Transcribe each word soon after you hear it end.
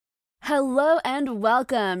Hello and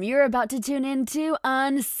welcome. You're about to tune into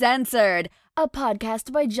Uncensored, a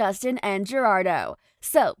podcast by Justin and Gerardo.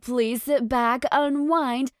 So please sit back,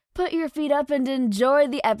 unwind, put your feet up, and enjoy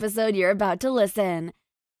the episode you're about to listen.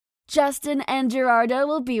 Justin and Gerardo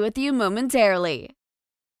will be with you momentarily.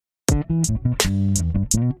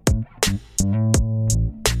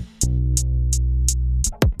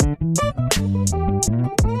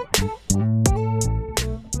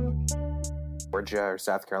 Georgia or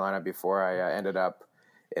South Carolina before I ended up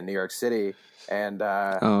in New York City, and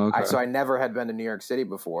so I never had been to New York City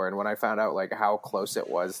before. And when I found out like how close it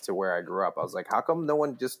was to where I grew up, I was like, how come no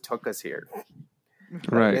one just took us here?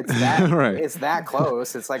 Right, it's that right. It's that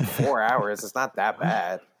close. It's like 4 hours. It's not that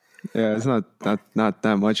bad. Yeah, it's not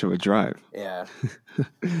that much of a drive. Yeah.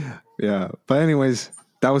 Yeah. But anyways,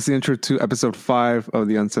 that was the intro to episode 5 of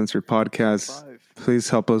the Uncensored podcast. Please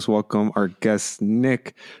help us welcome our guest,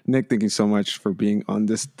 Nick. Nick, thank you so much for being on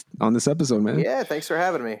this episode, man. Yeah, thanks for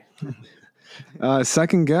having me.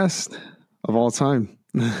 Second guest of all time.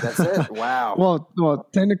 That's it. Wow. Well,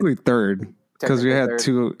 technically third, because we had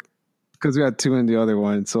two. Because we had two in the other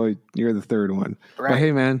one, so you're the third one. Right. But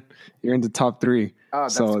hey, man, you're in the top 3. Oh,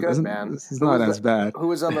 that's good, man. This is not as bad. Who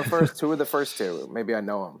was on the first? Who were the first two? Maybe I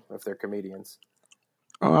know them if they're comedians.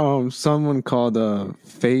 Someone called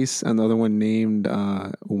Face, and the other one named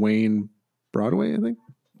Wayne Broadway, I think.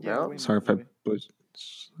 Yeah. Sorry if I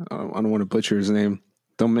don't want to butcher his name.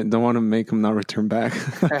 Don't want to make him not return back.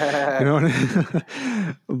 You know what I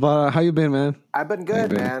mean? But how you been, man? I've been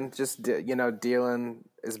good, man. Just dealing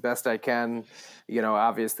as best I can.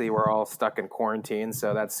 Obviously we're all stuck in quarantine,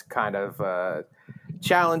 so that's kind of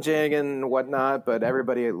challenging and whatnot. But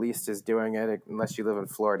everybody at least is doing it, unless you live in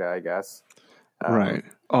Florida, I guess. Right.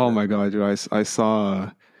 Oh my God, dude! I saw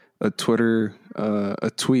a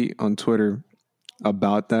tweet on Twitter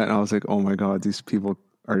about that, and I was like, oh my God, these people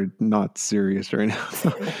are not serious right now.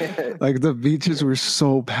 Like the beaches were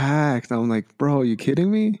so packed. I'm like, bro, are you kidding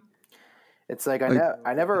me? It's like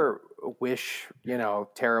I never wish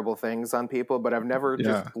terrible things on people, but I've never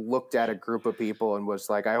just looked at a group of people and was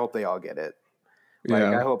like, I hope they all get it. Like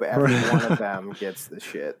I hope every one of them gets the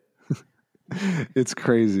shit. It's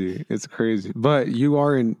crazy. But you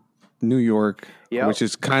are in New York, which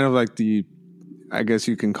is kind of like I guess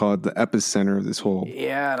you can call it the epicenter of this whole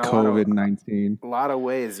COVID-19. A lot of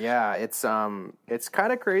ways, yeah. It's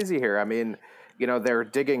kind of crazy here. I mean, they're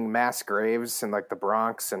digging mass graves in like the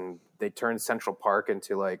Bronx, and they turned Central Park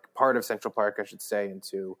into like part of Central Park, I should say,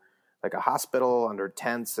 into like a hospital under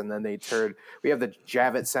tents. And then we have the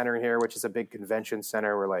Javits Center here, which is a big convention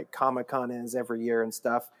center where like Comic-Con is every year and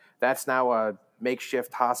stuff. That's now a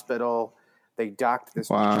makeshift hospital. They docked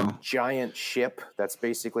this giant ship that's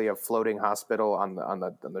basically a floating hospital on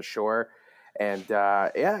the shore, and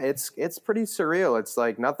it's pretty surreal. It's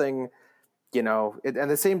like nothing, and at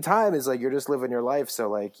the same time, it's like you're just living your life. So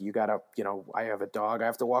like you gotta, I have a dog, I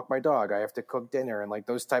have to walk my dog, I have to cook dinner, and like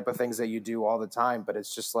those type of things that you do all the time. But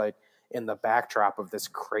it's just like in the backdrop of this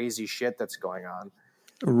crazy shit that's going on.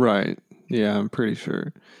 Right. Yeah, I'm pretty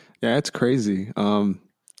sure. Yeah, it's crazy.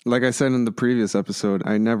 Like I said in the previous episode,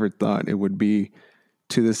 I never thought it would be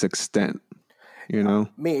to this extent,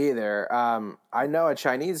 Me either. I know a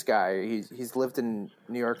Chinese guy. He's lived in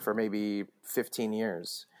New York for maybe 15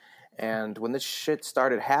 years. And when this shit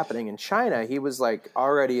started happening in China, he was like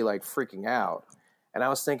already like freaking out. And I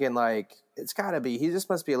was thinking like, it's gotta be, he just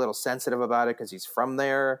must be a little sensitive about it because he's from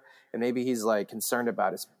there. And maybe he's like concerned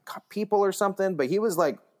about his people or something. But he was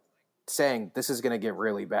like saying, this is going to get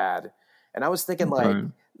really bad. And I was thinking like,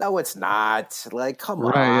 no, it's not. Like, come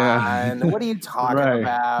on. Yeah. What are you talking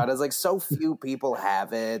about? It's like so few people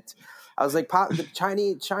have it. I was like,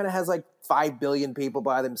 China has like 5 billion people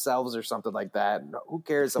by themselves or something like that. Who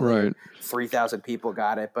cares? Like 3,000 people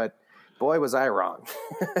got it. But boy, was I wrong.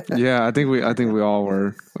 Yeah, I think we all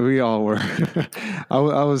were. We all were. I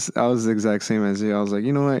was the exact same as you. I was like,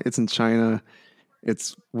 you know what? It's in China.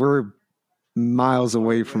 We're miles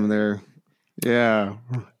away from there. Yeah.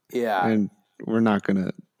 Yeah. And we're not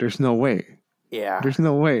gonna. There's no way. Yeah. There's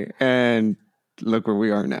no way. And look where we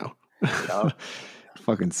are now. Yep.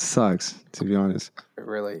 Fucking sucks, to be honest. It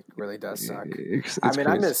really, really does suck. It's I mean,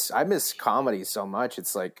 crazy. I miss comedy so much.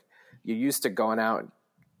 It's like you're used to going out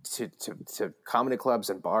to comedy clubs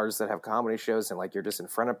and bars that have comedy shows, and like you're just in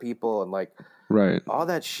front of people, and like all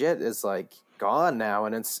that shit is like gone now.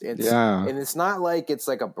 And it's not like it's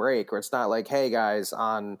like a break, or it's not like, hey guys,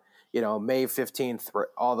 on May 15th,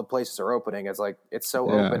 all the places are opening. It's like, it's so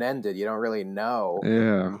open-ended. You don't really know.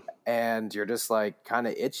 Yeah. And you're just like kind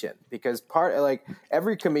of itching because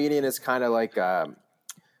every comedian is kind of like,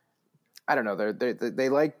 I don't know. They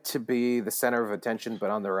like to be the center of attention, but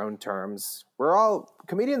on their own terms.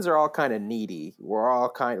 Comedians are all kind of needy. We're all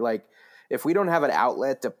kind of like, if we don't have an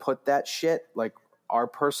outlet to put that shit, like our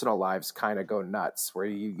personal lives kind of go nuts. Where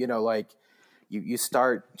you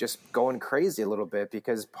start just going crazy a little bit,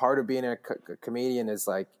 because part of being a comedian is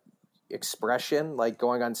like expression, like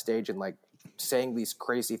going on stage and like saying these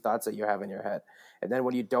crazy thoughts that you have in your head. And then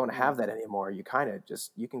when you don't have that anymore, you kind of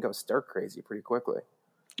just, you can go stir crazy pretty quickly.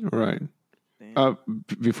 Right.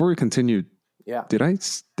 Before we continue, Yeah. did I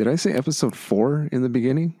say episode 4 in the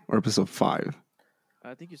beginning or episode 5?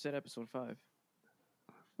 I think you said episode 5.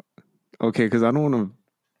 Okay, because I don't want to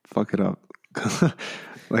fuck it up.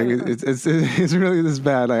 Like it's really this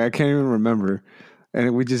bad. Like I can't even remember,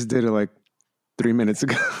 and we just did it like 3 minutes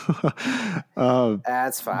ago.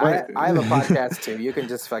 That's fine. I have a podcast too. You can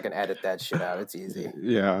just fucking edit that shit out. It's easy.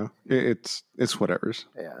 Yeah, it's whatever's.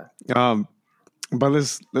 Yeah. But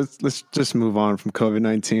let's just move on from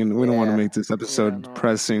COVID-19. We don't want to make this episode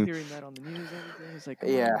depressing. Hearing that on the news, everything, it's like,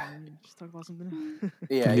 yeah, just talk about something.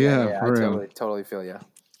 Yeah. I totally feel you.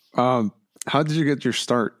 How did you get your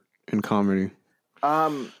start in comedy?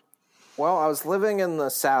 Well, I was living in the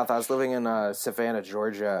South. I was living in Savannah,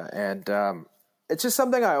 Georgia, and it's just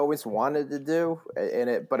something I always wanted to do,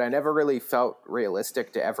 but I never really felt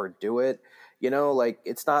realistic to ever do it. You know, like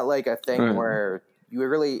it's not like a thing where you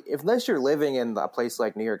really, unless you're living in a place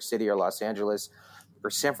like New York City or Los Angeles or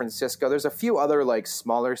San Francisco, there's a few other like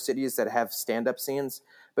smaller cities that have stand-up scenes.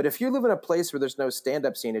 But if you live in a place where there's no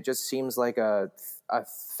stand-up scene, it just seems like a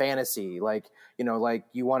fantasy, like, you know, like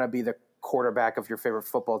you want to be the quarterback of your favorite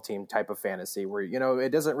football team type of fantasy where, you know,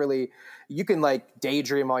 it doesn't really, you can like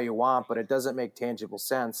daydream all you want, but it doesn't make tangible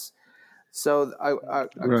sense. So a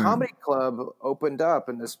comedy club opened up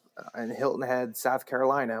in Hilton Head, South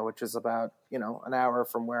Carolina, which is about, you know, an hour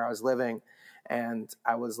from where I was living. And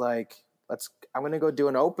I was like, I'm going to go do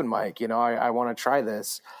an open mic. You know, I want to try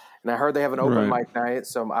this. And I heard they have an open mic night.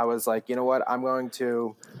 So I was like, you know what? I'm going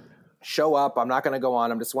to show up. I'm not going to go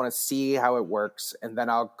on. I just want to see how it works. And then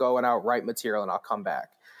I'll go and I'll write material and I'll come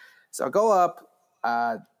back. So I'll go up.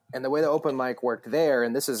 And the way the open mic worked there,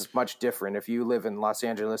 and this is much different. If you live in Los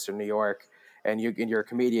Angeles or New York and you're a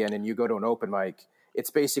comedian and you go to an open mic, it's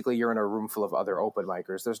basically you're in a room full of other open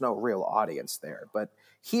micers. There's no real audience there. But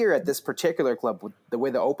here at this particular club, the way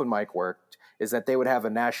the open mic worked is that they would have a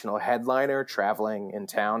national headliner traveling in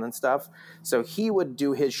town and stuff. So he would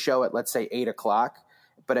do his show at, let's say, 8 o'clock,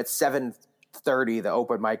 but at 7:30, the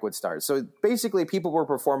open mic would start. So basically people were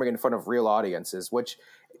performing in front of real audiences, which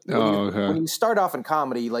when you start off in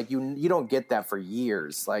comedy, like you don't get that for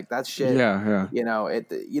years. Like that shit, you know,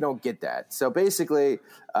 you don't get that. So basically,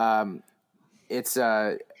 I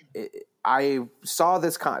saw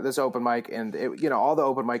this open mic, and you know, all the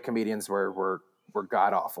open mic comedians were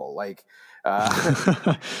god awful. Like,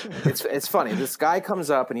 it's funny. This guy comes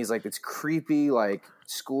up and he's like this creepy, like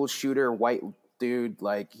school shooter white dude.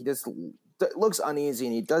 Like he just looks uneasy,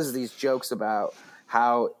 and he does these jokes about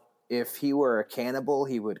how if he were a cannibal,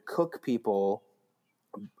 he would cook people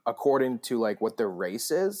according to like what their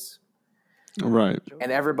race is. Right.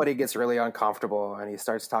 And everybody gets really uncomfortable, and he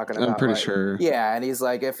starts talking about, I'm pretty sure. Yeah. And he's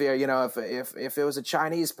like, if it was a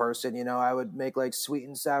Chinese person, you know, I would make like sweet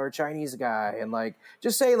and sour Chinese guy, and like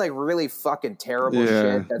just saying like really fucking terrible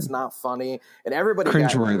shit that's not funny. And everybody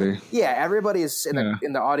cringeworthy. Everybody is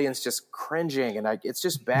in the audience just cringing, and like it's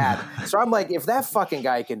just bad. So I'm like, if that fucking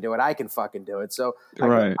guy can do it, I can fucking do it. So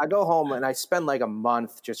I go home and I spend like a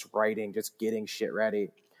month just writing, just getting shit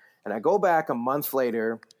ready. And I go back a month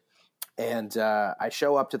later. And I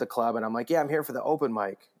show up to the club, and I'm like, yeah, I'm here for the open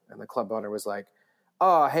mic. And the club owner was like,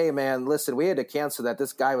 oh, hey, man, listen, we had to cancel that.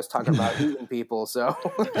 This guy was talking about eating people. So,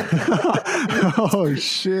 oh,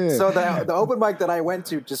 shit. So the open mic that I went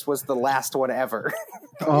to just was the last one ever.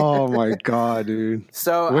 Oh, my God, dude.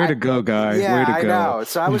 So way to go, guy. Yeah, way to I go. know.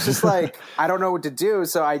 So I was just like, I don't know what to do.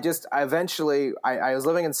 So I was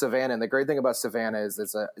living in Savannah. And the great thing about Savannah is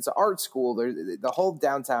it's an art school. The whole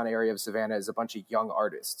downtown area of Savannah is a bunch of young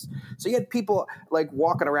artists. So you had people like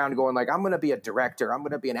walking around going like, I'm going to be a director. I'm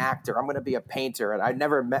going to be an actor. I'm going to be a painter. And I'd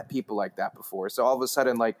never met people like that before. So all of a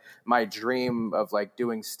sudden, like my dream of like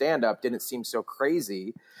doing stand-up didn't seem so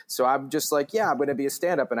crazy. So I'm just like, yeah, I'm going to be a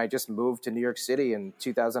stand-up. And I just moved to New York City in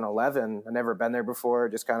 2011. I've never been there before.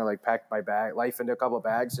 Just kind of like packed my life into a couple of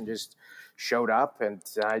bags and just showed up. And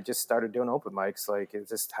I just started doing open mics. Like it's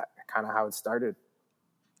just kind of how it started.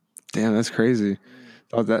 Damn, that's crazy.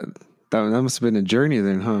 Oh, that must have been a journey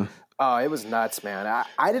then, huh? Oh, it was nuts, man.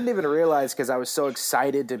 I didn't even realize, because I was so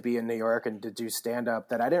excited to be in New York and to do stand-up,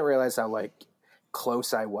 that I didn't realize how like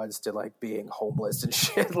close I was to like being homeless and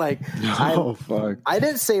shit. Like, Oh fuck. I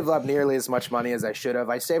didn't save up nearly as much money as I should have.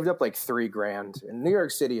 I saved up like $3,000. And New York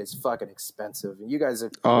City is fucking expensive. And you guys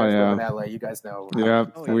live in LA. You guys know. Yeah,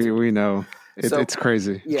 we know. It's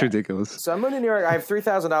crazy. Yeah. It's ridiculous. So I'm moving to New York. I have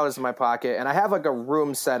 $3,000 in my pocket, and I have like a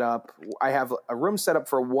room set up. I have a room set up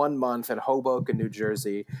for 1 month in Hoboken, New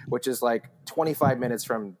Jersey, which is like 25 minutes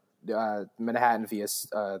from Manhattan via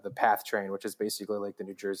the PATH train, which is basically like the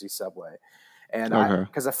New Jersey subway. And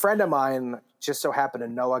because a friend of mine just so happened to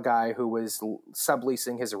know a guy who was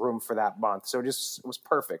subleasing his room for that month. So it was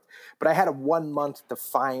perfect. But I had 1 month to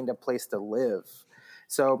find a place to live.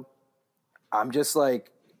 So I'm just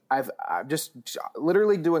like, I'm just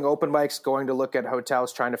literally doing open mics, going to look at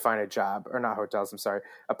hotels, trying to find a job, or not hotels, I'm sorry,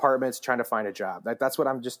 apartments, trying to find a job. That's what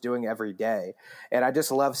I'm just doing every day. And I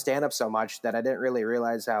just love stand-up so much that I didn't really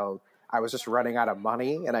realize how I was just running out of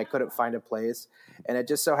money and I couldn't find a place. And it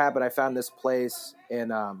just so happened I found this place in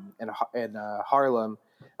Harlem,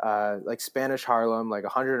 like Spanish Harlem, like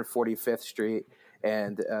 145th Street.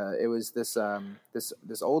 And it was this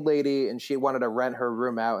old lady, and she wanted to rent her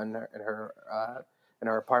room out in her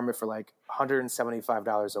apartment for like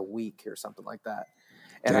 $175 a week or something like that.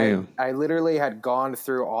 And I literally had gone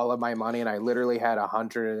through all of my money, and I literally had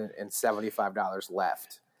 $175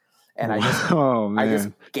 left. And I just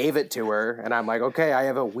gave it to her, and I'm like, okay, I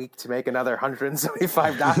have a week to make another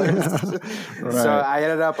 $175. Right. So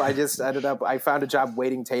I found a job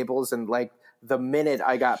waiting tables, and like the minute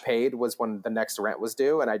I got paid was when the next rent was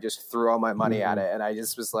due, and I just threw all my money at it. And I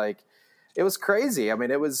just was like, it was crazy. I mean,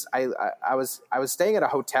 it was, I was staying at a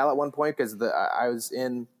hotel at one point because I was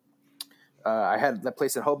in, I had the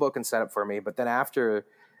place in Hoboken set up for me, but then after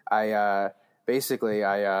I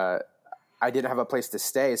didn't have a place to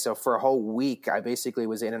stay. So for a whole week, I basically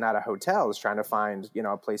was in and out of hotels trying to find,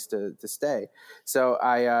 a place to stay. So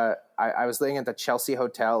I was living at the Chelsea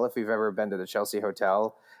Hotel. If you've ever been to the Chelsea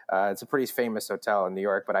Hotel, it's a pretty famous hotel in New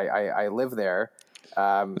York, but I lived there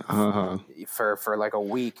for like a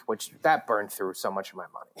week, which that burned through so much of my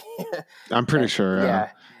money. I'm pretty sure. Yeah.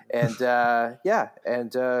 And I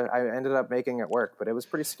ended up making it work, but it was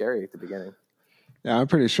pretty scary at the beginning. Yeah, I'm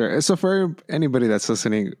pretty sure. So for anybody that's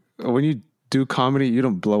listening, when you do comedy, you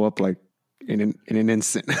don't blow up like in an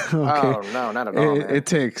instant. Okay? Oh no, not at all. It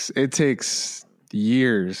takes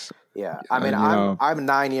years. Yeah, I mean, I'm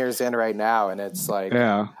 9 years in right now, and it's like,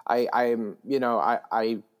 I'm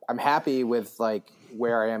happy with like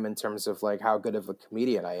where I am in terms of like how good of a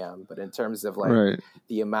comedian I am, but in terms of like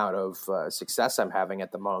the amount of success I'm having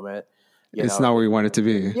at the moment. It's not where you want it to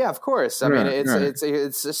be. Yeah, of course. I mean,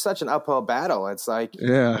 it's just such an uphill battle. It's like,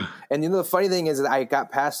 and the funny thing is that I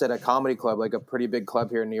got passed at a comedy club, like a pretty big club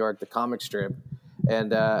here in New York, the Comic Strip,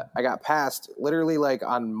 and I got passed literally like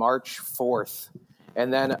on March 4th,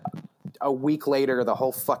 and then a week later, the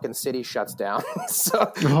whole fucking city shuts down.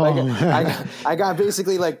 So I got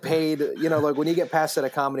basically like paid, like when you get passed at a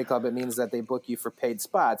comedy club, it means that they book you for paid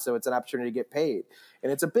spots. So it's an opportunity to get paid.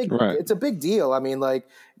 And it's a big deal. I mean, like,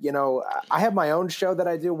 I have my own show that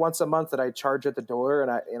I do once a month that I charge at the door,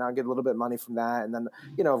 and I'll get a little bit of money from that. And then,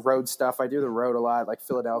 road stuff. I do the road a lot, like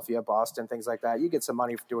Philadelphia, Boston, things like that. You get some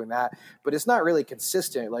money for doing that, but it's not really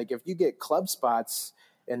consistent. Like if you get club spots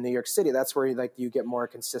in New York City, that's where you get more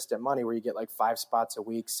consistent money, where you get like 5 spots a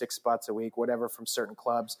week, 6 spots a week, whatever, from certain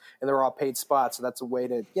clubs, and they're all paid spots. So that's a way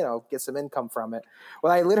to, get some income from it.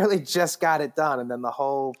 Well, I literally just got it done, and then the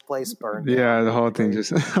whole place burned. Yeah, the whole thing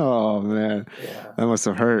just, oh man, that must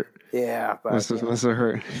have hurt. Yeah. But, must have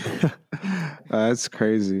hurt. That's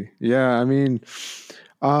crazy. Yeah. I mean,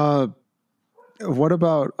 what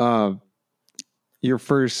about your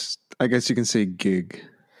first, I guess you can say, gig?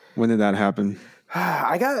 When did that happen?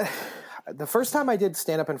 The first time I did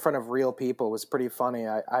stand up in front of real people was pretty funny.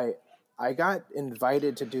 I got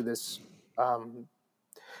invited to do this.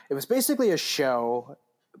 It was basically a show.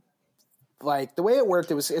 Like the way it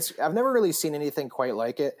worked, I've never really seen anything quite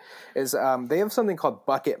like it. They have something called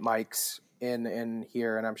bucket mics in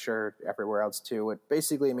here, and I'm sure everywhere else too. It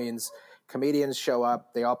basically means comedians show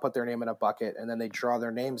up, they all put their name in a bucket, and then they draw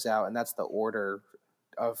their names out, and that's the order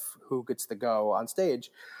of who gets to go on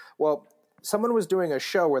stage. Well, someone was doing a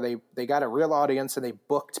show where they got a real audience and they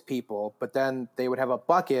booked people, but then they would have a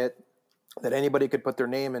bucket that anybody could put their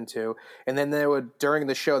name into. And then during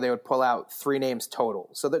the show, they would pull out 3 names total.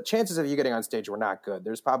 So the chances of you getting on stage were not good.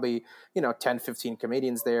 There's probably, 10, 15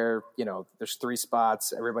 comedians there. There's 3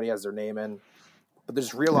 spots. Everybody has their name in, but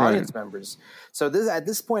there's real audience members. So at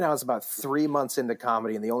this point, I was about 3 months into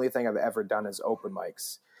comedy, and the only thing I've ever done is open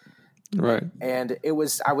mics. Right. And I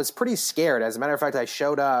was pretty scared. As a matter of fact, I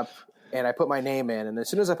showed up and I put my name in. And as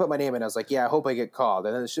soon as I put my name in, I was like, yeah, I hope I get called.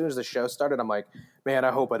 And then as soon as the show started, I'm like, man,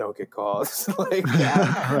 I hope I don't get called. Like,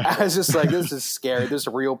 I was just like, this is scary. There's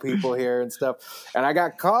real people here and stuff. And I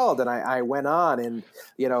got called, and I went on, and,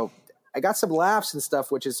 you know, I got some laughs and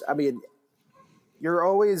stuff, which is, I mean, you're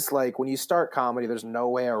always like, when you start comedy, there's no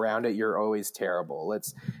way around it. You're always terrible.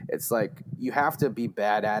 It's like you have to be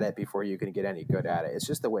bad at it before you can get any good at it. It's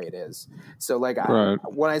just the way it is. So like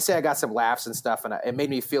when I say I got some laughs and stuff, and it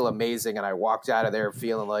made me feel amazing, and I walked out of there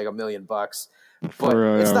feeling like $1 million. But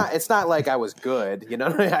it's not like I was good, you know.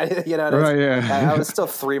 I was still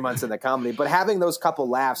 3 months in the comedy, but having those couple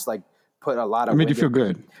laughs like put a lot of. It made you feel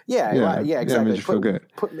good. Yeah, exactly. It made you feel good.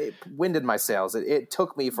 Put wind in my sails. It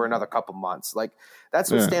took me for another couple months. Like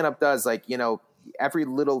that's what stand up does. Like, you know, every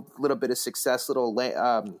little bit of success, little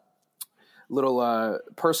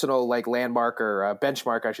personal like landmark or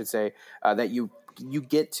benchmark, I should say, that you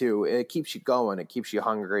get to, it keeps you going. It keeps you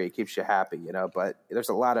hungry. It keeps you happy. You know, but there's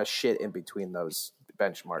a lot of shit in between those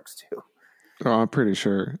benchmarks too. Oh, I'm pretty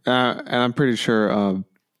sure, and I'm pretty sure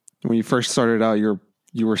when you first started out,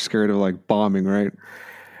 you were scared of like bombing, right?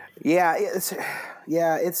 Yeah, it's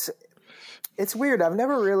weird. I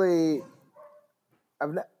never really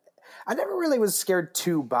was scared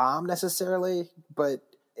to bomb necessarily, but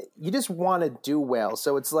you just want to do well.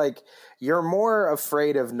 So it's like you're more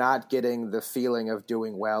afraid of not getting the feeling of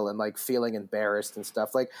doing well and like feeling embarrassed and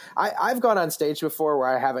stuff. Like I've gone on stage before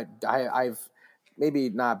where I've maybe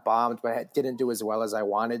not bombed, but I didn't do as well as I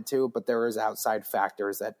wanted to. But there was outside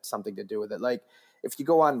factors that something to do with it, like. If you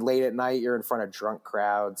go on late at night, you're in front of drunk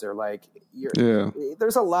crowds, or like,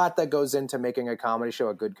 there's a lot that goes into making a comedy show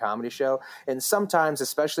a good comedy show. And sometimes,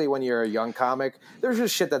 especially when you're a young comic, there's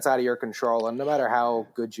just shit that's out of your control. And no matter how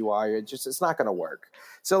good you are, it's not going to work.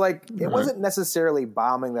 So like, it wasn't necessarily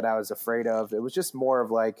bombing that I was afraid of. It was just more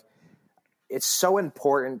of like, it's so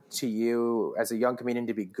important to you as a young comedian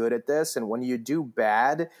to be good at this. And when you do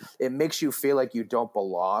bad, it makes you feel like you don't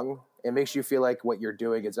belong. It makes you feel like what you're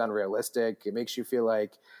doing is unrealistic. It makes you feel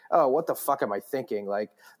like, oh, what the fuck am I thinking? Like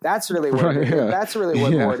that's really what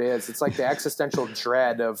more it is. It's like the existential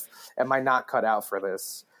dread of, am I not cut out for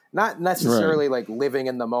this? Not necessarily like living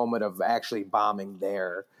in the moment of actually bombing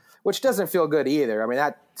there, which doesn't feel good either. I mean,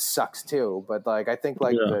 that sucks too. But like, I think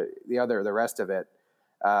like the rest of it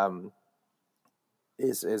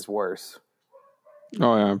is worse.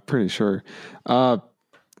 Oh yeah, I'm pretty sure. How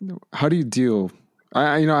do you deal?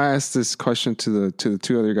 I asked this question to the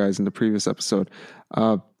two other guys in the previous episode.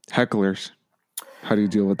 Hecklers, how do you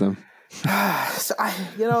deal with them? So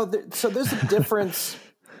there's a difference.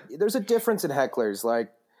 There's a difference in hecklers. Like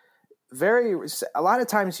a lot of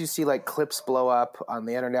times you see like clips blow up on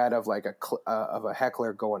the internet of like of a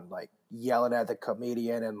heckler going like yelling at the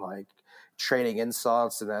comedian and like trading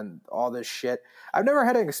insults and then all this shit. I've never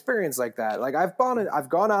had an experience like that. Like I've gone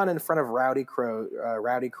on in front of rowdy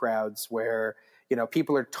crowds where. You know,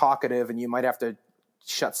 people are talkative and you might have to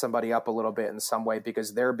shut somebody up a little bit in some way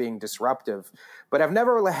because they're being disruptive. But I've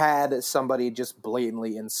never had somebody just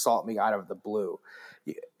blatantly insult me out of the blue.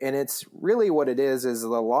 And it's really what it is the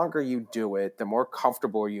longer you do it, the more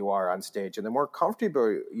comfortable you are on stage. And the more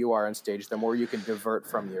comfortable you are on stage, the more you can divert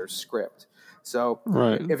from your script. So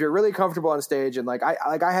if you're really comfortable on stage and like I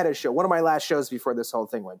had a show, one of my last shows before this whole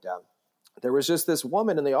thing went down, there was just this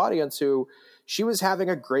woman in the audience who she was having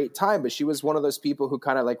a great time, but she was one of those people who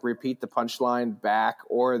kind of like repeat the punchline back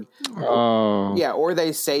or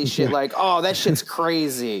they say shit like, oh, that shit's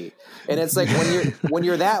crazy. And it's like when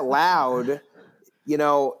you're that loud, you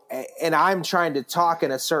know, and I'm trying to talk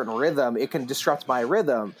in a certain rhythm, it can disrupt my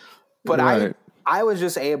rhythm. But I was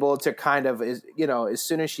just able to kind of, you know, as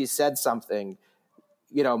soon as she said something,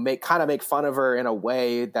 you know, make fun of her in a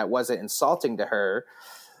way that wasn't insulting to her.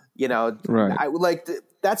 You know,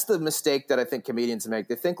 that's the mistake that I think comedians make.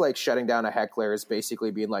 They think like shutting down a heckler is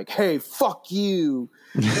basically being like, hey, fuck you.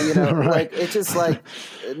 You know, like it's just like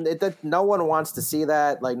no one wants to see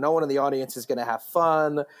that. Like no one in the audience is going to have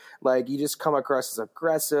fun. Like you just come across as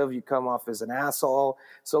aggressive. You come off as an asshole.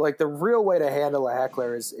 So like the real way to handle a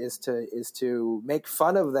heckler is to make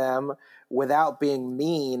fun of them without being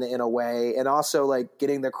mean in a way. And also like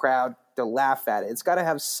getting the crowd to laugh at it. It's got to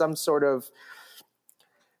have some sort of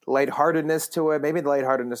lightheartedness to it. Maybe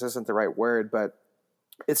lightheartedness isn't the right word, but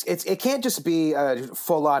it can't just be a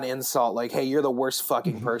full on insult like, hey, you're the worst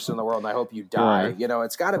fucking person in the world and I hope you die. You know,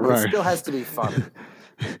 it's gotta be, it still has to be funny.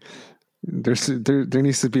 There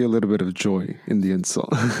needs to be a little bit of joy in the insult.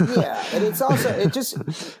 Yeah. And it's also,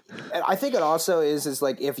 I think it also is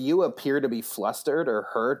like, if you appear to be flustered or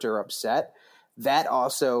hurt or upset, that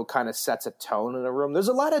also kind of sets a tone in a room. There's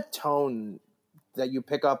a lot of tone that you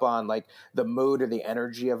pick up on like the mood or the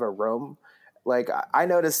energy of a room. Like I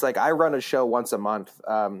noticed, like I run a show once a month.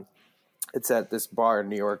 It's at this bar in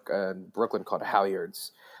New York, Brooklyn called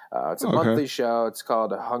Halyards. It's a monthly show. It's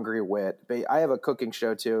called Hungry Wit. I have a cooking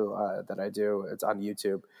show too that I do. It's on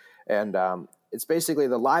YouTube, and it's basically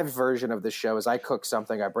the live version of the show. Is I cook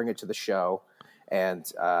something, I bring it to the show, and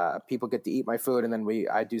people get to eat my food, and then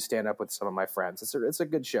I do stand up with some of my friends. It's a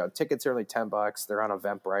good show. Tickets are only $10. They're on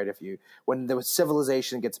Eventbrite. When the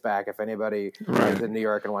civilization gets back, if anybody is in New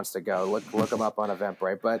York and wants to go, look them up on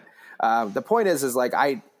Eventbrite. But the point is like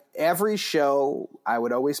every show, I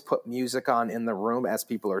would always put music on in the room as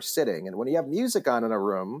people are sitting. And when you have music on in a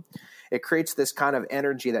room, it creates this kind of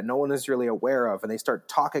energy that no one is really aware of. And they start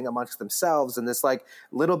talking amongst themselves. And this like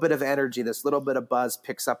little bit of energy, this little bit of buzz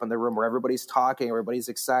picks up in the room where everybody's talking, everybody's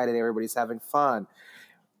excited, everybody's having fun.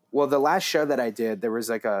 Well, the last show that I did, there was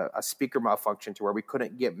like a speaker malfunction to where we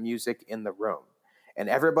couldn't get music in the room. And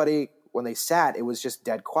everybody, when they sat, it was just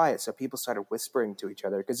dead quiet. So people started whispering to each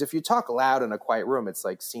other. Because if you talk loud in a quiet room, it's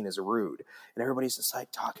like seen as rude. And everybody's just like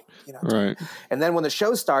talking, Right. And then when the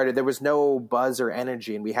show started, there was no buzz or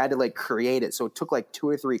energy. And we had to like create it. So it took like 2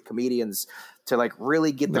 or 3 comedians to like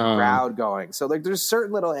really get the crowd going. So like there's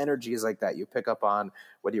certain little energies like that you pick up on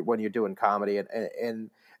when you're doing comedy. And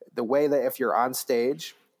the way that if you're on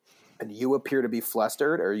stage and you appear to be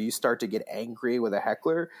flustered or you start to get angry with a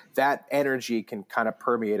heckler, that energy can kind of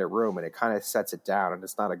permeate a room and it kind of sets it down, and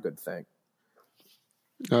it's not a good thing.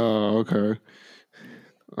 Oh, okay.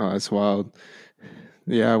 Oh, that's wild.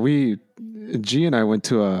 Yeah, G and I went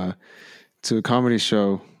to a comedy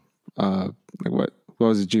show. Like what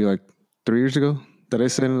was it, G? Like 3 years ago? Did I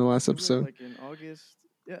say it in the last episode? Like in August.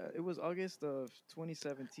 Yeah, it was August of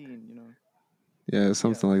 2017. Yeah,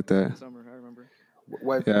 something like that. Summer, I remember.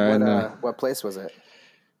 What place was it?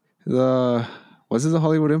 Was it the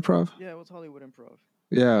Hollywood Improv? Yeah, it was Hollywood Improv.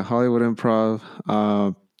 Yeah, Hollywood Improv.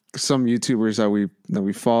 Some YouTubers that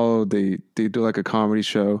we follow, they do like a comedy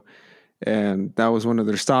show, and that was one of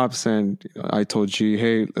their stops. And I told G,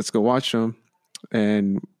 hey, let's go watch them,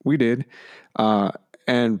 and we did.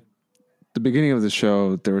 And the beginning of the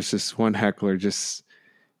show, there was this one heckler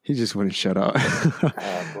he just wouldn't shut up.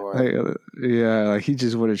 Oh, boy. Like he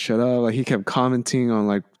just wouldn't shut up. Like he kept commenting on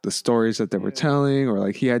like the stories that they were telling, or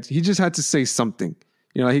like he just had to say something.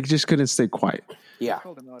 He just couldn't stay quiet. Yeah. I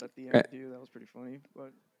called him out at the end too. That was pretty funny.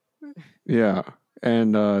 But yeah,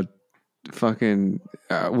 and I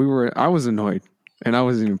was annoyed, and I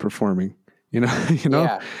wasn't even performing.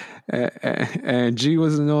 Yeah. And G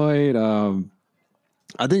was annoyed.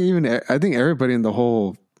 I think everybody in the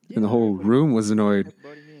whole room was annoyed.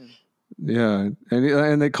 Yeah,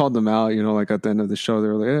 and they called them out. Like at the end of the show, they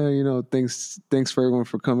were like, thanks for everyone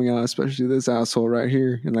for coming out, especially this asshole right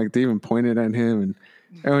here. And like they even pointed at him, and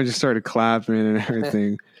everyone just started clapping and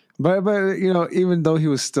everything. but even though he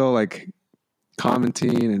was still like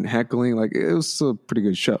commenting and heckling, like it was still a pretty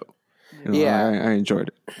good show. I enjoyed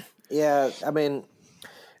it. Yeah, I mean,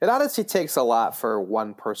 it honestly takes a lot for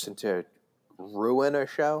one person to ruin a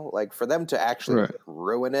show. Like for them to actually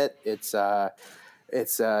ruin it, it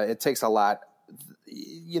takes a lot.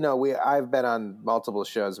 I've been on multiple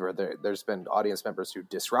shows where there's been audience members who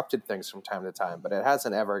disrupted things from time to time, but it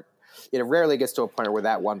hasn't ever. It rarely gets to a point where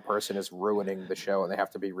that one person is ruining the show and they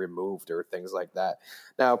have to be removed or things like that.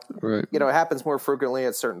 Now, it happens more frequently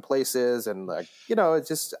at certain places, and like it's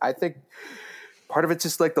just I think part of it's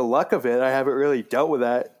just like the luck of it. I haven't really dealt with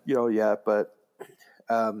that yet, but.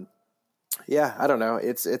 Yeah, I don't know.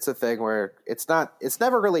 It's a thing where it's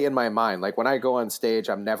never really in my mind. Like when I go on stage,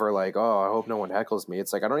 I'm never like, oh, I hope no one heckles me.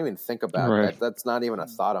 It's like I don't even think about that. That's not even a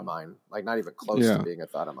thought of mine. Like not even close to being a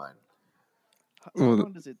thought of mine. How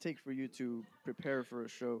long does it take for you to prepare for a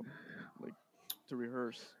show, like to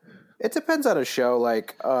rehearse? It depends on a show.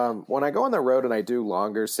 Like when I go on the road and I do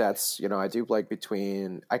longer sets, I do like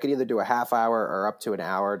I could either do a half hour or up to an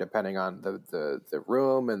hour, depending on the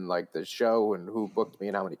room and like the show and who booked me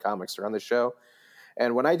and how many comics are on the show.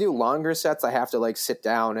 And when I do longer sets, I have to like sit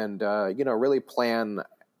down and really plan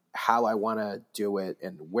how I want to do it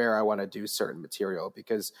and where I want to do certain material,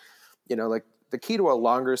 because like the key to a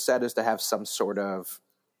longer set is to have some sort of,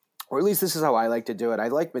 or at least this is how I like to do it. I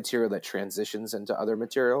like material that transitions into other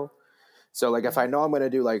material. So like if I know I'm going to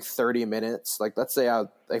do like 30 minutes, like let's say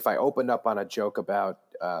if I opened up on a joke about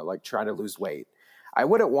like trying to lose weight, I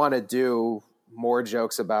wouldn't want to do more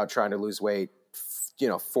jokes about trying to lose weight,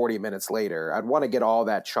 40 minutes later. I'd want to get all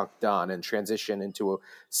that chunk done and transition into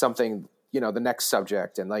something, the next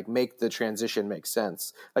subject, and like make the transition make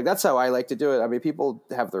sense. Like that's how I like to do it. I mean, people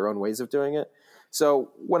have their own ways of doing it.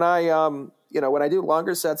 So when I, when I do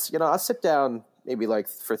longer sets, I'll sit down maybe like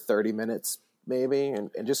for 30 minutes, maybe,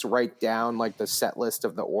 and just write down like the set list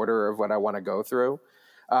of the order of what I want to go through.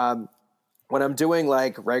 When I'm doing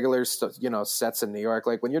like regular sets in New York,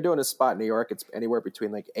 like when you're doing a spot in New York, it's anywhere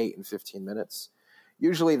between like 8 and 15 minutes.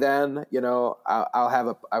 Usually then, I'll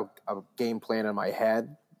have a game plan in my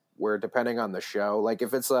head where, depending on the show, like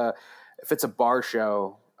if it's a bar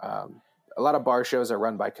show, a lot of bar shows are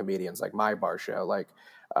run by comedians, like my bar show. Like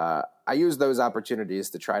I use those opportunities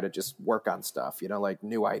to try to just work on stuff, like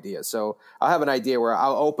new ideas. So I'll have an idea where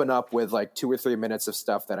I'll open up with like 2 or 3 minutes of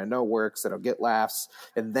stuff that I know works, that'll get laughs.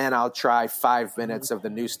 And then I'll try 5 minutes of the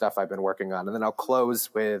new stuff I've been working on. And then I'll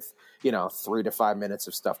close with, 3 to 5 minutes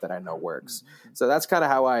of stuff that I know works. So that's kind of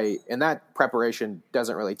how and that preparation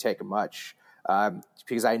doesn't really take much.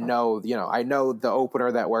 Because I know the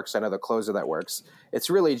opener that works, I know the closer that works. It's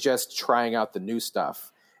really just trying out the new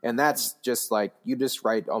stuff. And that's just like, you just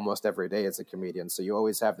write almost every day as a comedian. So you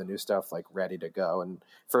always have the new stuff like ready to go. And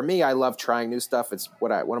for me, I love trying new stuff. It's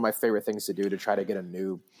one of my favorite things to do, to try to get a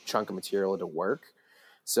new chunk of material to work.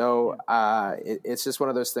 So it's just one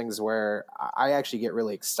of those things where I actually get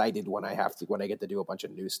really excited when I get to do a bunch of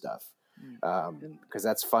new stuff. Because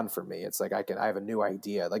that's fun for me. It's like I have a new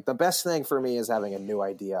idea. Like the best thing for me is having a new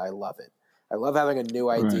idea. I love it. I love having a new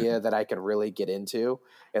idea that I can really get into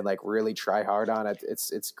and like really try hard on it.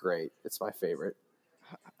 It's great. It's my favorite.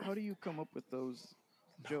 How do you come up with those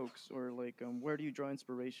jokes, or like where do you draw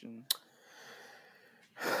inspiration?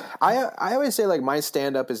 I always say like my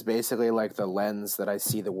stand-up is basically like the lens that I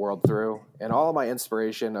see the world through, and all of my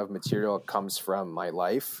inspiration of material comes from my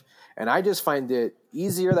life, and I just find it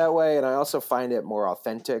easier that way, and I also find it more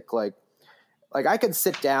authentic. Like I could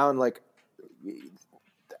sit down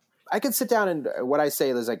and what I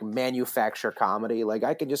say is like manufacture comedy. Like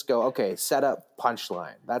I could just go, okay, set up,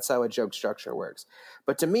 punchline. That's how a joke structure works.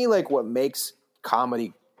 But to me, like what makes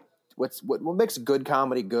comedy, what makes good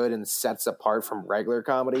comedy good and sets apart from regular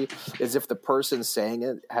comedy is if the person saying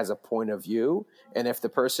it has a point of view, and if the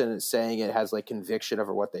person saying it has like conviction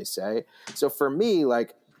over what they say. So for me,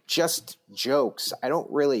 like just jokes, I don't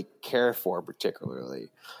really care for particularly.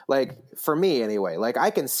 Like for me anyway, like I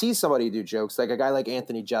can see somebody do jokes, like a guy like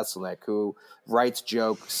Anthony Jeselnik, who writes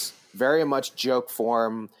jokes very much joke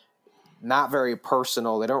form, not very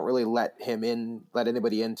personal. They don't really let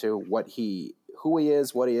anybody into who he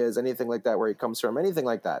is, what he is, anything like that, where he comes from, anything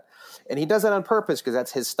like that. And he does it on purpose because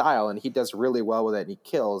that's his style, and he does really well with it, and he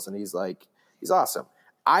kills, and he's awesome.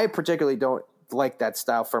 I particularly don't like that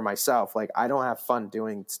style for myself. Like I don't have fun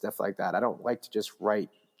doing stuff like that. I don't like to just write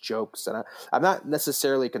jokes, and I'm not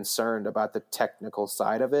necessarily concerned about the technical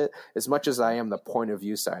side of it as much as I am the point of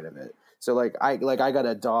view side of it. So I got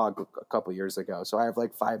a dog a couple years ago, so I have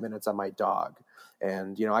like 5 minutes on my dog.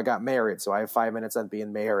 And, I got married, so I have 5 minutes on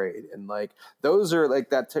being married. And like, those are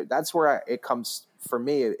like that's where it comes for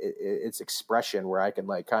me. It's expression where I can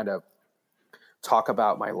like kind of talk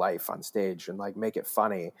about my life on stage and like make it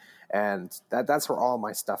funny. And that's where all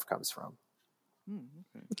my stuff comes from.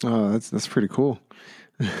 Okay. Oh, that's pretty cool.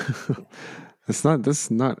 That's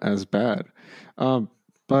not as bad.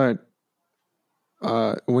 But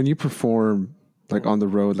when you perform like on the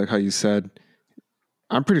road, like how you said,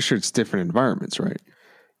 I'm pretty sure it's different environments, right?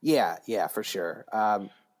 Yeah, for sure.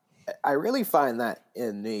 I really find that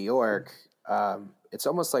in New York, it's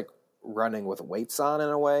almost like running with weights on in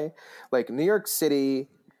a way. Like New York City,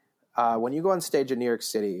 when you go on stage in New York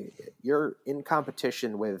City, you're in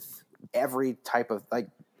competition with every type of, like,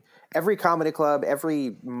 every comedy club,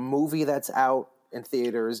 every movie that's out in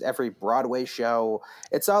theaters, every Broadway show.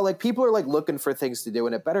 It's all like people are like looking for things to do,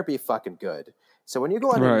 and it better be fucking good. So when you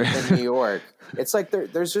go on in New York, it's like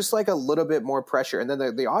there's just like a little bit more pressure. And then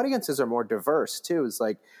the audiences are more diverse too. It's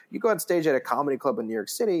like you go on stage at a comedy club in New York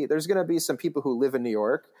City, there's going to be some people who live in New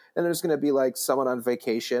York, and there's going to be like someone on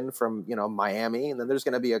vacation from, Miami. And then there's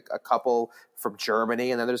going to be a couple from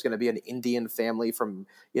Germany. And then there's going to be an Indian family from,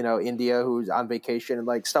 India who's on vacation, and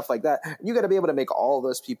like stuff like that. And you got to be able to make all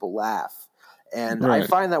those people laugh. And I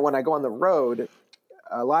find that when I go on the road,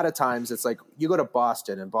 a lot of times it's like you go to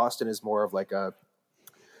Boston, and Boston is more of like a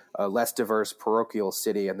less diverse parochial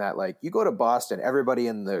city, and that like you go to Boston, everybody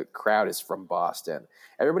in the crowd is from Boston.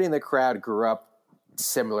 Everybody in the crowd grew up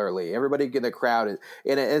similarly. Everybody in the crowd and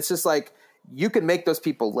it's just like you can make those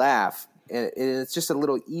people laugh, and it's just a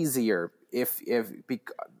little easier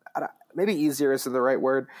maybe easier isn't the right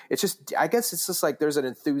word. It's just, I guess it's just like there's an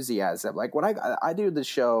enthusiasm. Like when I do the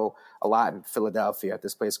show a lot in Philadelphia at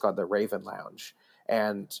this place called the Raven Lounge.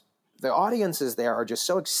 And the audiences there are just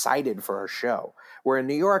so excited for a show. Where in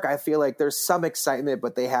New York, I feel like there's some excitement,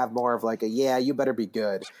 but they have more of like a, yeah, you better be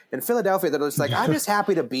good. In Philadelphia, they're just like, I'm just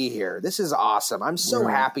happy to be here. This is awesome. I'm so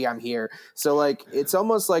happy I'm here. So like, it's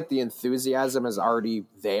almost like the enthusiasm is already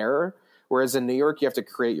there. Whereas in New York, you have to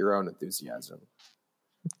create your own enthusiasm.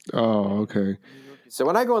 Oh, okay. So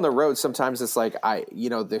when I go on the road, sometimes it's like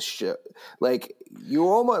this show, like you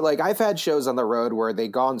almost like I've had shows on the road where they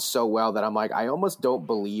gone so well that I'm like, I almost don't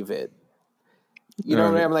believe it. You know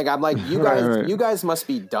what I mean? I'm like, you guys must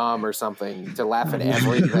be dumb or something to laugh at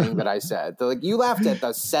everything that I said. They're like, you laughed at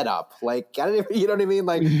the setup. Like, you know what I mean?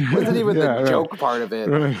 Like, wasn't even the joke part of it.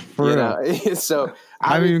 Right, so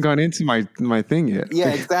I haven't even gone into my thing yet. Yeah,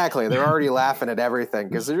 exactly. They're already laughing at everything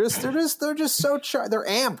because they're just so they're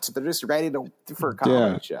amped. They're just ready for a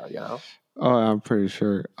comedy show. You know? Oh, I'm pretty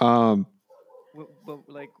sure. But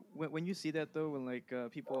like when you see that though, when like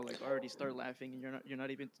people like already start laughing and you're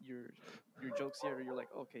not even your jokes yet, or you're like,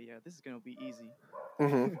 okay, yeah, this is gonna be easy.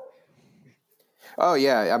 Mm-hmm. Oh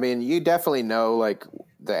yeah, I mean, you definitely know like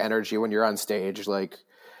the energy when you're on stage. Like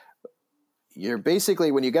you're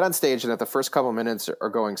basically when you get on stage and if the first couple minutes are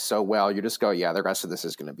going so well, you just go, yeah, the rest of this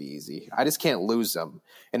is going to be easy. I just can't lose them,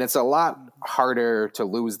 and it's a lot harder to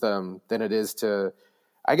lose them than it is to.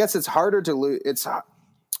 I guess it's harder to lose. It's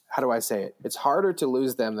how do I say it? It's harder to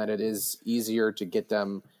lose them than it is easier to get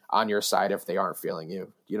them on your side if they aren't feeling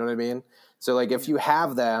you. You know what I mean? So like if you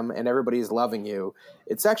have them and everybody's loving you,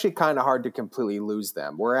 it's actually kind of hard to completely lose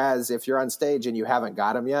them. Whereas if you're on stage and you haven't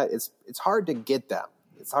got them yet, it's hard to get them.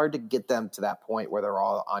 It's hard to get them to that point where they're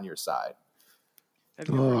all on your side. Have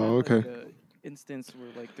you ever had like an instance where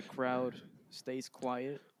like the crowd stays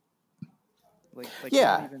quiet? Like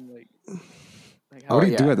yeah. Even, like what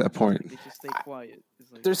do you do at that point? They just stay quiet.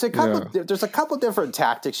 Like, there's a couple different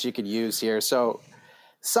tactics you could use here. So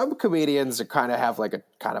some comedians kind of have like a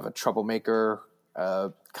kind of a troublemaker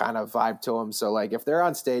kind of vibe to them. So like if they're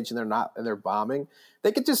on stage and they're bombing,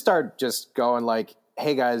 they could just start just going like,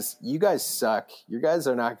 hey guys, you guys suck. You guys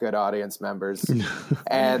are not good audience members.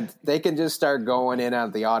 And they can just start going in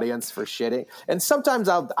on the audience for shitting. And sometimes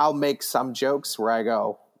I'll make some jokes where I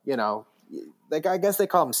go, you know, like I guess they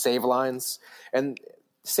call them save lines. And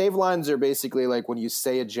save lines are basically like when you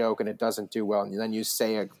say a joke and it doesn't do well, and then you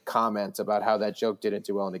say a comment about how that joke didn't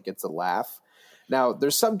do well and it gets a laugh. Now,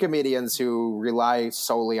 there's some comedians who rely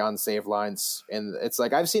solely on save lines, and it's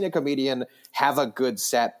like I've seen a comedian have a good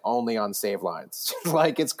set only on save lines.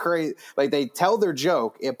 Like it's crazy. Like they tell their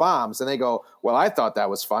joke, it bombs, and they go, "Well, I thought that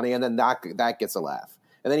was funny," and then that gets a laugh.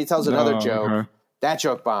 And then he tells another joke. Okay. That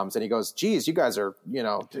joke bombs, and he goes, "Geez, you guys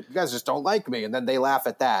just don't like me," and then they laugh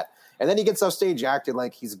at that. And then he gets off stage acting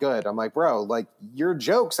like he's good. I'm like, bro, like your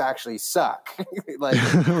jokes actually suck. Like,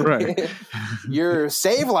 right. Your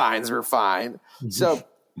save lines were fine. So,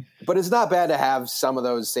 but it's not bad to have some of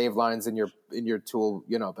those save lines in your tool,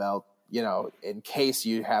 belt, in case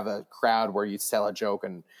you have a crowd where you tell a joke,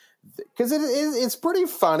 and because it's pretty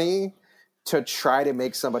funny to try to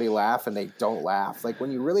make somebody laugh and they don't laugh. Like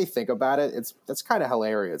when you really think about it, that's kind of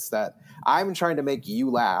hilarious that I'm trying to make you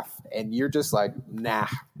laugh and you're just like, nah,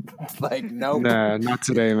 like, nope. Nah, not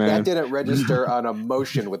today, man. That didn't register an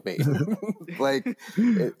emotion with me. Like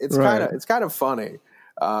it's kind of funny.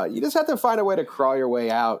 You just have to find a way to crawl your way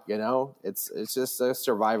out. It's just a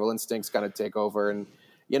survival instinct's got to take over. And,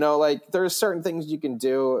 like there's certain things you can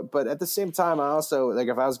do, but at the same time, I also like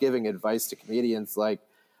if I was giving advice to comedians, like,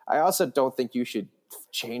 I also don't think you should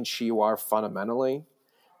change who you are fundamentally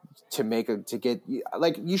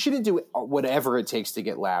you shouldn't do whatever it takes to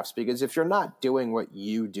get laughs, because if you're not doing what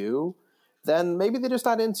you do, then maybe they're just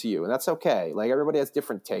not into you, and that's okay. Like everybody has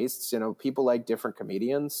different tastes, people like different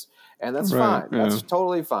comedians, and that's fine. Yeah. That's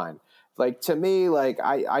totally fine. Like to me, like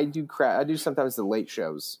I do sometimes the late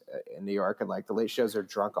shows in New York, and like the late shows are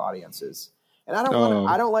drunk audiences. And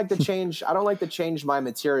I don't like to change my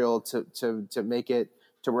material to make it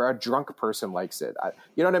to where a drunk person likes it.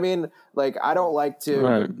 You know what I mean? Like, I don't like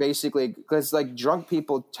to basically, because like drunk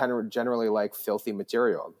people generally like filthy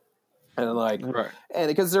material. And like, and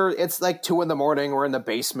because it's like 2 a.m, we're in the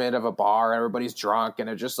basement of a bar, everybody's drunk. And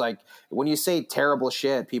it's just like, when you say terrible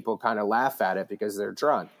shit, people kind of laugh at it because they're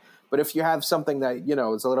drunk. But if you have something that,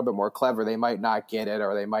 is a little bit more clever, they might not get it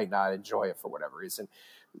or they might not enjoy it for whatever reason.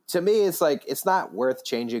 To me, it's like, it's not worth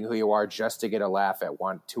changing who you are just to get a laugh at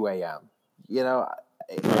 2 a.m.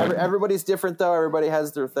 Everybody's different though. Everybody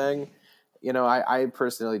has their thing. I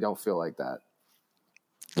personally don't feel like that.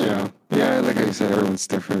 Yeah. Like I said, everyone's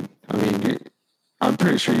different. I mean, I'm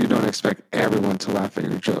pretty sure you don't expect everyone to laugh at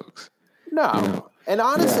your jokes. No. And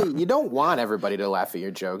honestly, you don't want everybody to laugh at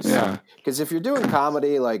your jokes. Yeah. Because if you're doing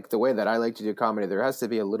comedy, like the way that I like to do comedy, there has to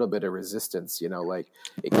be a little bit of resistance. Like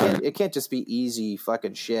it can't just be easy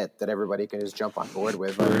fucking shit that everybody can just jump on board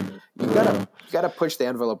with. Like, you gotta push the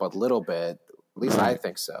envelope a little bit. At least I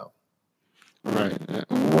think so. Right.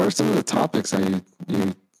 What are some of the topics that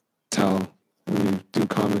you tell when you do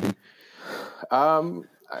comedy? Or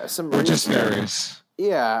just various.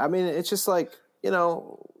 Yeah, I mean, it's just like,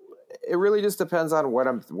 it really just depends on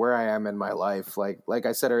where I am in my life. Like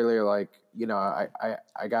I said earlier, like,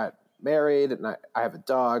 I got married and I have a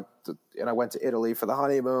dog and I went to Italy for the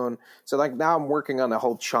honeymoon. So like now I'm working on a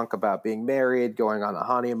whole chunk about being married, going on the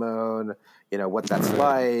honeymoon, what that's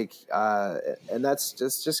like. And that's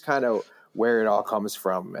just kind of where it all comes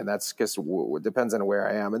from. And that's just depends on where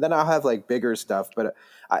I am. And then I'll have like bigger stuff, but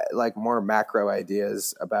I like more macro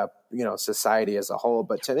ideas about, society as a whole.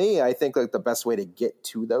 But to me, I think like the best way to get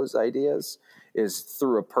to those ideas is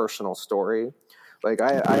through a personal story. Like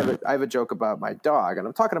I have a joke about my dog, and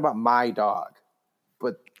I'm talking about my dog,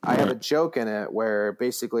 but I have a joke in it where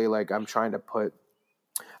basically like I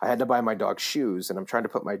had to buy my dog shoes, and I'm trying to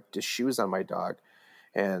put the shoes on my dog.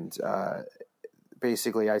 And,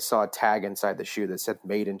 basically I saw a tag inside the shoe that said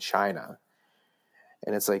 "Made in China."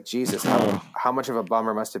 And it's like, Jesus, how much of a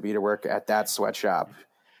bummer must it be to work at that sweatshop?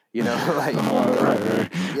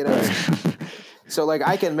 So like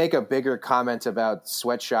I can make a bigger comment about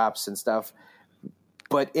sweatshops and stuff,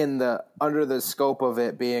 but under the scope of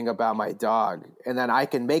it being about my dog. And then I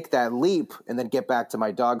can make that leap and then get back to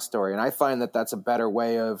my dog story. And I find that that's a better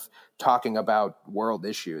way of talking about world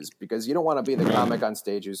issues, because you don't want to be the comic on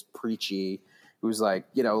stage who's preachy, who's like,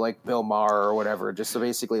 like Bill Maher or whatever, just so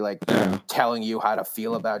basically like telling you how to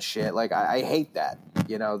feel about shit. Like I hate that,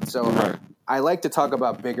 so I like to talk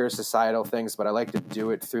about bigger societal things, but I like to do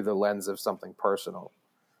it through the lens of something personal.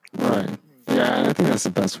 Right. Yeah, I think that's the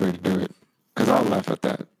best way to do it, because I'll laugh at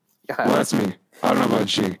that. Well, that's me. I don't know about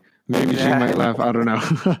G. Maybe G might laugh. I don't know.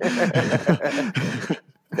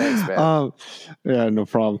 Thanks, man. Yeah, no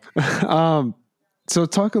problem. So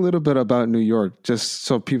talk a little bit about New York, just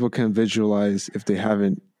so people can visualize if they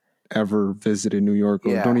haven't ever visited New York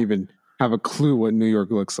or don't even have a clue what New York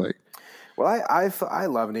looks like. Well, I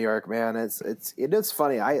love New York, man. It is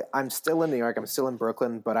funny. I'm still in New York. I'm still in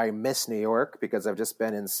Brooklyn, but I miss New York because I've just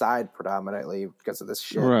been inside predominantly because of this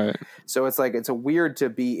shit. Right. So it's like, it's a weird to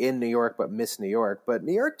be in New York but miss New York. But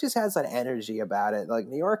New York just has an energy about it. Like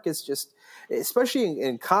New York is just, especially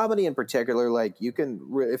in comedy in particular, like you can,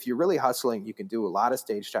 if you're really hustling, you can do a lot of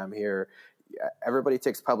stage time here. Everybody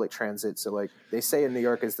takes public transit. So like they say in New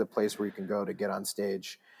York is the place where you can go to get on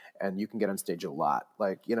stage. And you can get on stage a lot.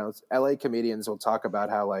 Like, LA comedians will talk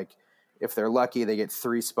about how, like, if they're lucky, they get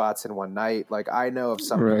 3 spots in one night. Like, I know of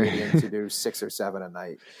some comedians who do 6 or 7 a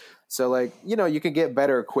night. So, like, you can get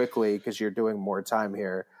better quickly because you're doing more time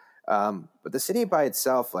here. But the city by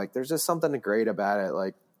itself, like, there's just something great about it.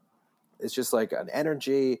 Like, it's just like an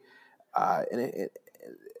energy, and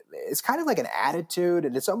it's kind of like an attitude.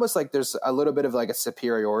 And it's almost like there's a little bit of like a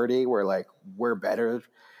superiority where, like, we're better.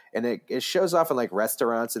 And it shows off in like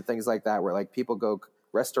restaurants and things like that, where like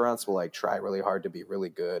restaurants will like try really hard to be really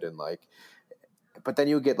good. And like, but then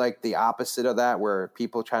you get like the opposite of that, where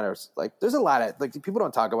people trying to like, there's a lot of like, people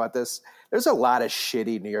don't talk about this. There's a lot of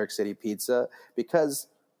shitty New York City pizza because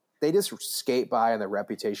they just skate by on the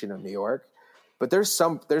reputation of New York. But there's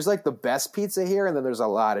like the best pizza here. And then there's a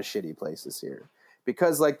lot of shitty places here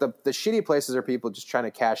because like the shitty places are people just trying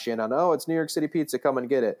to cash in on, it's New York City pizza, come and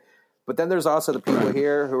get it. But then there's also the people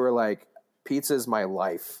here who are like, pizza is my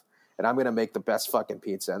life, and I'm going to make the best fucking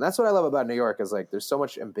pizza. And that's what I love about New York is like, there's so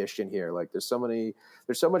much ambition here. Like there's so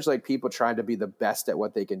much like people trying to be the best at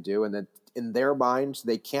what they can do. And then in their minds,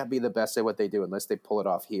 they can't be the best at what they do unless they pull it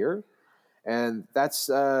off here. And that's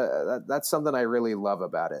something I really love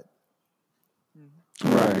about it.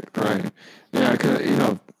 Right. Yeah,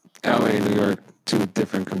 because, LA and New York, 2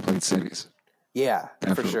 different complete cities. Yeah,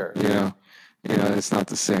 definitely. For sure. It's not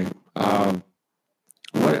the same.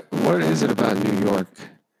 What is it about New York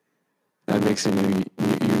that makes it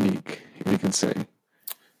unique, if you can say?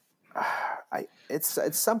 It's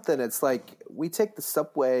something. It's like we take the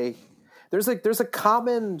subway. There's a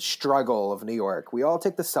common struggle of New York. We all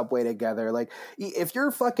take the subway together. Like if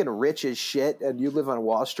you're fucking rich as shit and you live on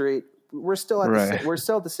Wall Street, we're still at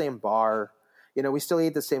the same bar. We still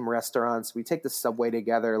eat the same restaurants. We take the subway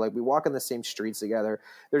together. Like we walk on the same streets together.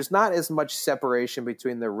 There's not as much separation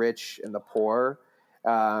between the rich and the poor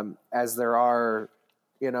as there are,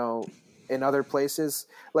 in in other places.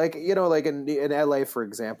 Like, you know, like in LA, for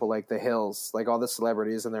example, like the Hills, like all the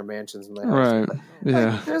celebrities in their mansions and the hills. Right. Like,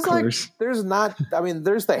 Yeah. there's Of course. there's not, I mean,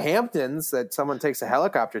 there's the Hamptons that someone takes a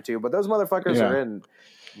helicopter to, but those motherfuckers Yeah. are in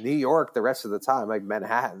New York the rest of the time, like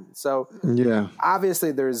Manhattan. So Yeah.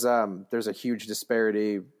 obviously there's a huge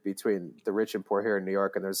disparity between the rich and poor here in New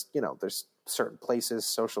York, and there's certain places,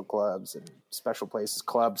 social clubs and special places,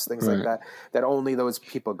 clubs, things like Right. that only those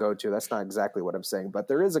people go to. That's not exactly what I'm saying, but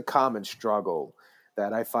there is a common struggle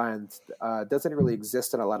that I find doesn't really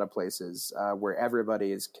exist in a lot of places where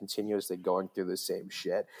everybody is continuously going through the same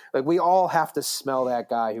shit. Like, we all have to smell that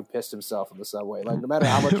guy who pissed himself in the subway. Like, no matter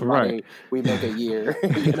how much Right. money we make a year,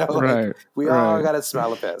 you know, like, Right. we all Right. got to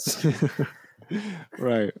smell a piss.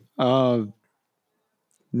 Right.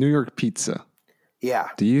 New York pizza. Yeah.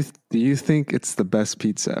 Do you think it's the best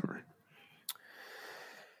pizza ever?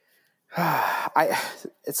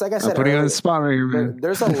 It's like I I'm said putting you on earlier, the spot right here, man.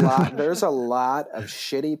 there's a lot of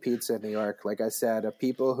shitty pizza in New York. Like I said, of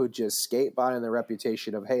people who just skate by on the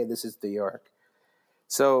reputation of, hey, this is New York.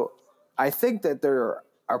 So I think that there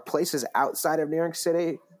are places outside of New York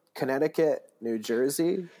City, Connecticut, New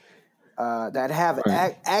Jersey, that have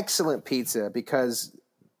Right. excellent pizza because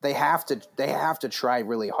they have to try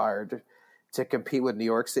really hard to compete with New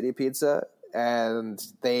York City pizza, and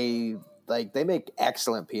they make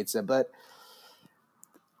excellent pizza. But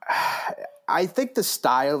I think the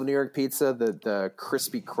style of New York pizza, the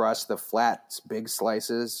crispy crust, the flat big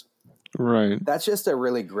slices, Right. that's just a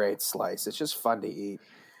really great slice. It's just fun to eat.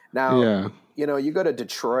 Now, Yeah. you know, you go to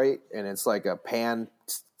Detroit and it's like a pan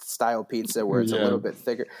style pizza where it's a Yeah. little bit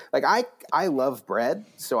thicker. Like, I love bread,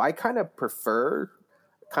 so I kind of prefer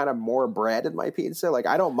kind of more bread in my pizza. Like,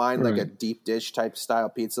 I don't mind like a Right. deep dish type style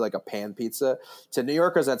pizza, like a pan pizza. To New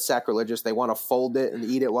Yorkers, that's sacrilegious. They want to fold it and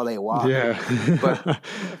eat it while they walk. Yeah. But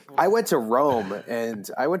I went to Rome, and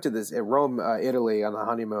I went to this in Rome, Italy, on the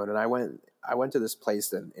honeymoon, and I went to this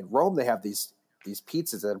place. And in Rome, they have these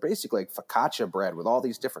pizzas that are basically like focaccia bread with all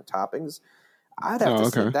these different toppings. I'd have Oh, to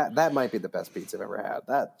say okay. that might be the best pizza I've ever had.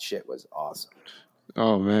 That shit was awesome.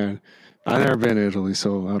 Oh man, I've never been to Italy,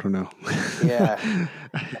 so I don't know. Yeah.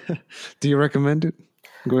 Do you recommend it?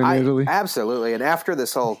 Going to Italy? Absolutely. And after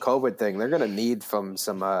this whole COVID thing, they're going to need some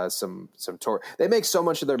tour. They make so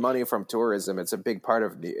much of their money from tourism. It's a big part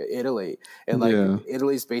of Italy, and like Yeah.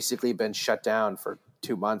 Italy's basically been shut down for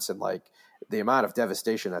 2 months, and like the amount of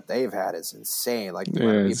devastation that they've had is insane. Like the Yeah,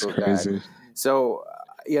 amount of it's people who've died. crazy. So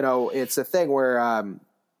you know, it's a thing where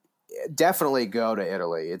definitely go to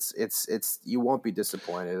Italy. It's you won't be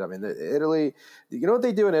disappointed. I mean, Italy. You know what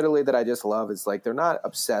they do in Italy that I just love is like they're not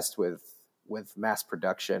obsessed with mass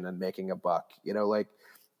production and making a buck. You know, like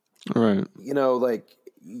Right. like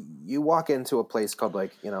you walk into a place called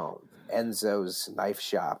like Enzo's knife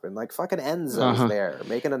shop, and like fucking Enzo's Uh-huh. there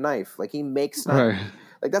making a knife. Like he makes knife. Right.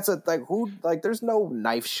 Like that's like there's no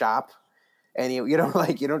knife shop. And you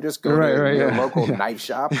don't just go Right, to right, your yeah. local Yeah. knife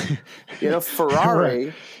shop.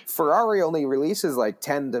 Ferrari only releases like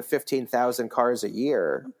 10 to 15,000 cars a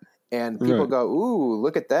year, and people Right. go, "Ooh,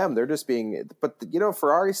 look at them! They're just being." But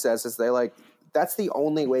Ferrari says is they like that's the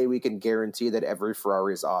only way we can guarantee that every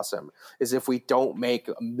Ferrari is awesome is if we don't make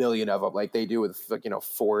a million of them like they do with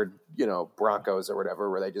Ford Broncos or whatever,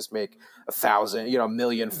 where they just make 1,000 a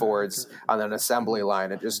million Fords on an assembly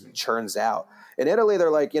line. It just churns out. In Italy,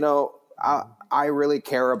 they're like I really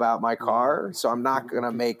care about my car, so I'm not going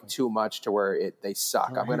to make too much to where they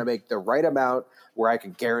suck. I'm going to make the right amount where I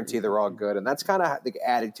can guarantee they're all good. And that's kind of the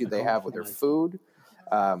attitude they have with their food,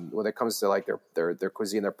 when it comes to like their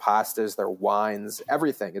cuisine, their pastas, their wines,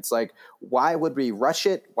 everything. It's like, why would we rush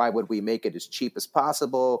it? Why would we make it as cheap as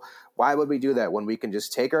possible? Why would we do that when we can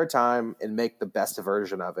just take our time and make the best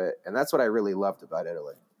version of it? And that's what I really loved about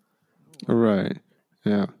Italy. Right.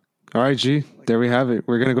 Yeah. All right, G. There we have it.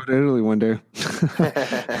 We're gonna go to Italy one day.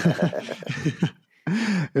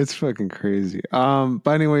 It's fucking crazy. But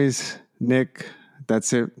anyways, Nick,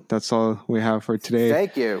 that's it. That's all we have for today.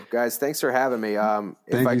 Thank you, guys. Thanks for having me. If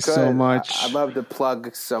Thank I you could, so much. I'd love to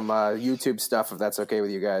plug some YouTube stuff if that's okay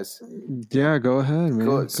with you guys. Yeah, go ahead, man.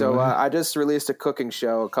 Cool. Go So ahead. I just released a cooking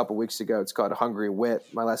show a couple weeks ago. It's called Hungry Wit.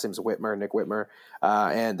 My last name's Whitmer, Nick Whitmer.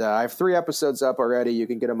 And I have 3 episodes up already. You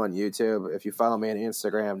can get them on YouTube. If you follow me on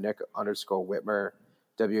Instagram, Nick_Whitmer, WHITMER.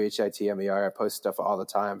 I post stuff all the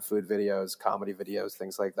time, food videos, comedy videos,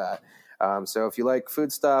 things like that. So if you like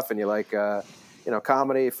food stuff and you like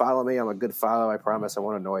comedy, follow me. I'm a good follow. I promise I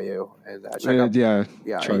won't annoy you. And check out Yeah,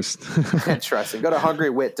 trust. trust. And go to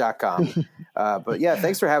hungrywit.com. But yeah,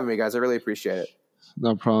 thanks for having me, guys. I really appreciate it.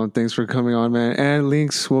 No problem. Thanks for coming on, man. And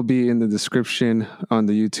links will be in the description on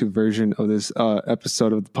the YouTube version of this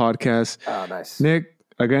episode of the podcast. Oh, nice. Nick,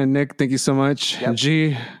 Again, Nick, thank you so much. Yep.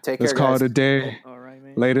 G, Take let's care, call guys. it a day. All right,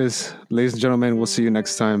 man. Ladies and gentlemen, we'll see you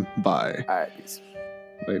next time. Bye. All right, peace.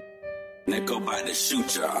 Bye. Nigga about to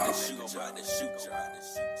shoot y'all.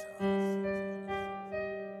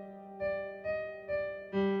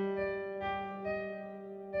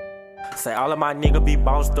 Say all of my niggas be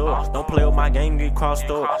bossed up. Don't play with my game, get crossed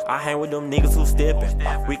up. I hang with them niggas who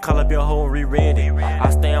steppin'. We call up your hoe and re-read it.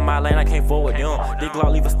 I stay in my lane, I can't forward them. This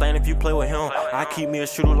Glock leave a stain if you play with him. I keep me a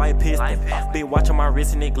shooter like piston. Big watch on my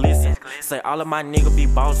wrist and it glisten. Say all of my niggas be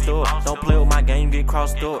bossed up. Don't play with my game, get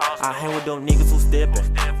crossed up. I hang with them niggas who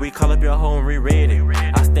steppin'. We call up your hoe and re-read it.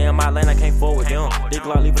 I stay in my lane, I can't forward them. This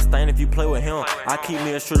Glock leave a stain if you play with him. I keep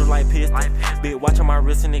me a shooter like piston. Big watch on my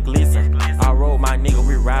wrist and it glisten. I roll my nigga,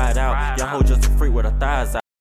 we ride out. Young hoe just a freak with her thighs out.